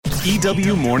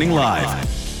EW Morning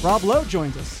Live. Rob Lowe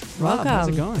joins us. Rob, how's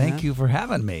it going? Thank you for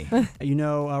having me. You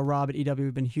know, Rob at EW,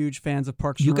 we've been huge fans of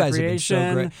Parks and You guys Recreation.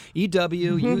 have been so great.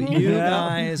 EW, you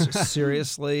guys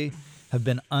seriously have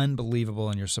been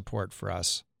unbelievable in your support for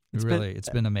us. It's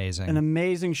been amazing. An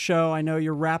amazing show. I know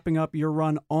you're wrapping up your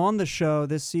run on the show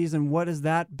this season. What has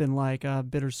that been like?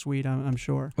 Bittersweet, I'm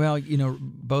sure. Well, you know,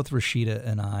 both Rashida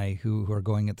and I, who are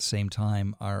going at the same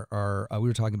time, are we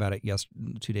were talking about it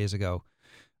 2 days ago.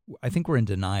 I think we're in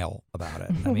denial about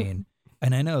it. I mean,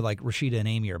 and I know like Rashida and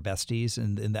Amy are besties,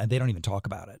 and they don't even talk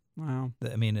about it. Wow.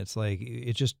 I mean, it's like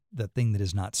it's just the thing that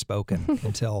is not spoken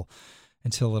until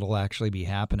it'll actually be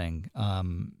happening.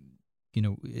 You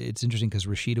know, it's interesting because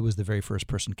Rashida was the very first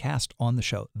person cast on the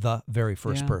show, the very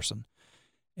first person.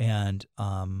 And,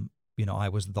 you know, I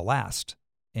was the last,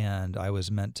 and I was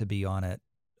meant to be on it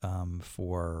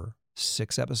for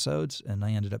 6 episodes, and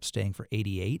I ended up staying for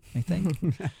 88, I think.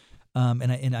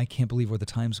 And I can't believe where the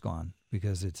time's gone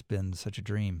because it's been such a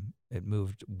dream. It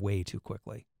moved way too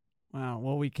quickly. Wow.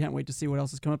 Well, we can't wait to see what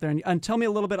else is coming up there. And tell me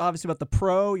a little bit, obviously, about The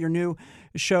Pro, your new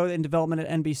show in development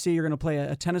at NBC. You're going to play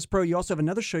a tennis pro. You also have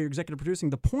another show you're executive producing,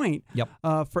 The Point,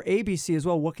 for ABC as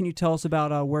well. What can you tell us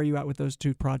about where you're at with those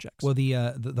 2 projects? Well,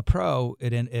 the Pro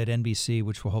at NBC,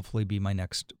 which will hopefully be my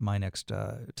next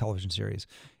television series,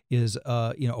 is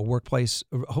you know, a workplace,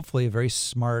 hopefully a very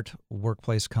smart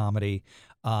workplace comedy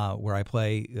where I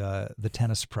play the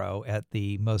tennis pro at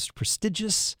the most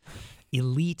prestigious,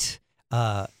 elite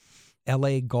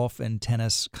LA Golf and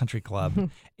Tennis Country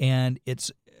Club, and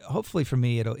it's hopefully for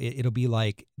me it'll be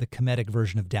like the comedic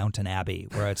version of Downton Abbey,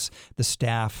 where it's the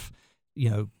staff, you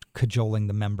know, cajoling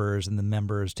the members and the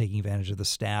members taking advantage of the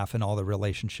staff and all the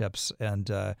relationships. And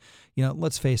you know,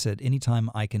 let's face it,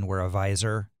 anytime I can wear a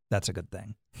visor, that's a good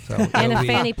thing. So and a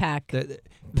fanny pack,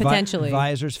 potentially.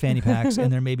 Visors, fanny packs,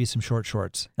 and there may be some short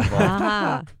shorts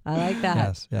involved. I like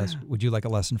that. Yes. Would you like a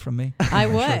lesson from me? I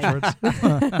would. Short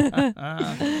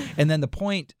shorts? And then The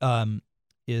Point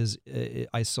is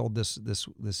I sold this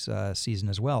season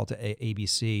as well to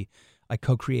ABC. I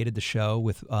co-created the show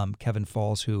with Kevin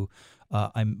Falls, who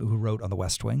wrote on The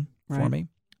West Wing for me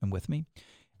and with me.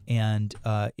 And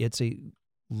it's a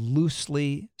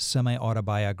loosely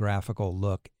semi-autobiographical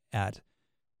look at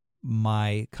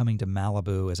my coming to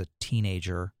Malibu as a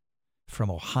teenager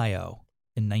from Ohio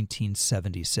in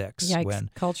 1976. Yikes, when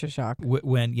culture shock.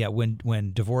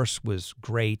 When divorce was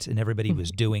great and everybody was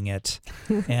doing it,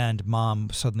 and mom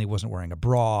suddenly wasn't wearing a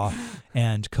bra,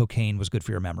 and cocaine was good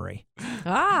for your memory.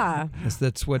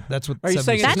 That's what. Are you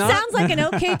saying that sounds like an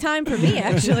okay time for me,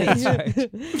 actually.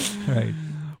 That's right.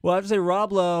 Well, I have to say,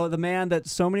 Rob Lowe, the man that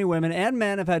so many women and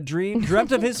men have had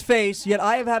dreamt of his face, yet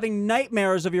I am having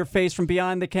nightmares of your face from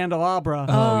Behind the Candelabra.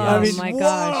 Oh, I mean, my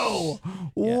gosh.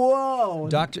 Whoa.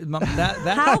 Doctor,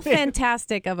 how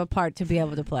fantastic of a part to be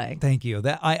able to play. Thank you.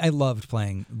 That I loved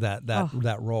playing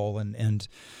that role, and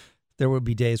there would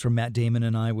be days where Matt Damon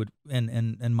and I would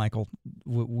and Michael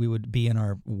we would be in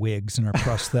our wigs and our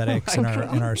prosthetics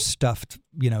and our stuffed,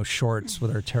 you know, shorts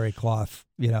with our terry cloth,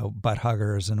 you know, butt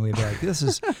huggers, and we'd be like,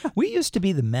 we used to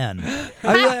be the men.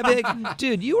 I'd be like,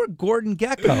 dude, you were Gordon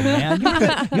Gekko, man.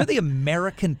 You're the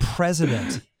American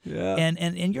president. Yeah.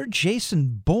 And you're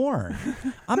Jason Bourne.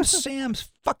 I'm Sam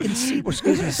fucking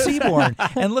Seaborn.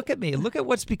 And look at me. Look at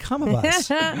what's become of us.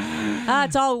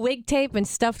 It's all wig tape and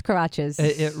stuffed crotches.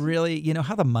 It really, you know,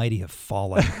 how the mighty have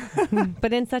fallen.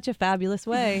 But in such a fabulous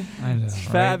way. I know.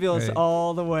 Fabulous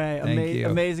all the way.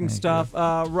 Amazing Thank stuff. you.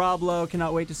 Rob Lowe,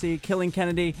 cannot wait to see Killing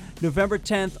Kennedy, November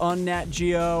 10th on Nat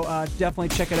Geo. Definitely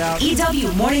check it out.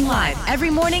 EW Morning Live, every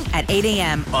morning at 8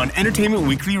 a.m. On Entertainment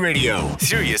Weekly Radio,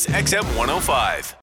 Sirius XM 105.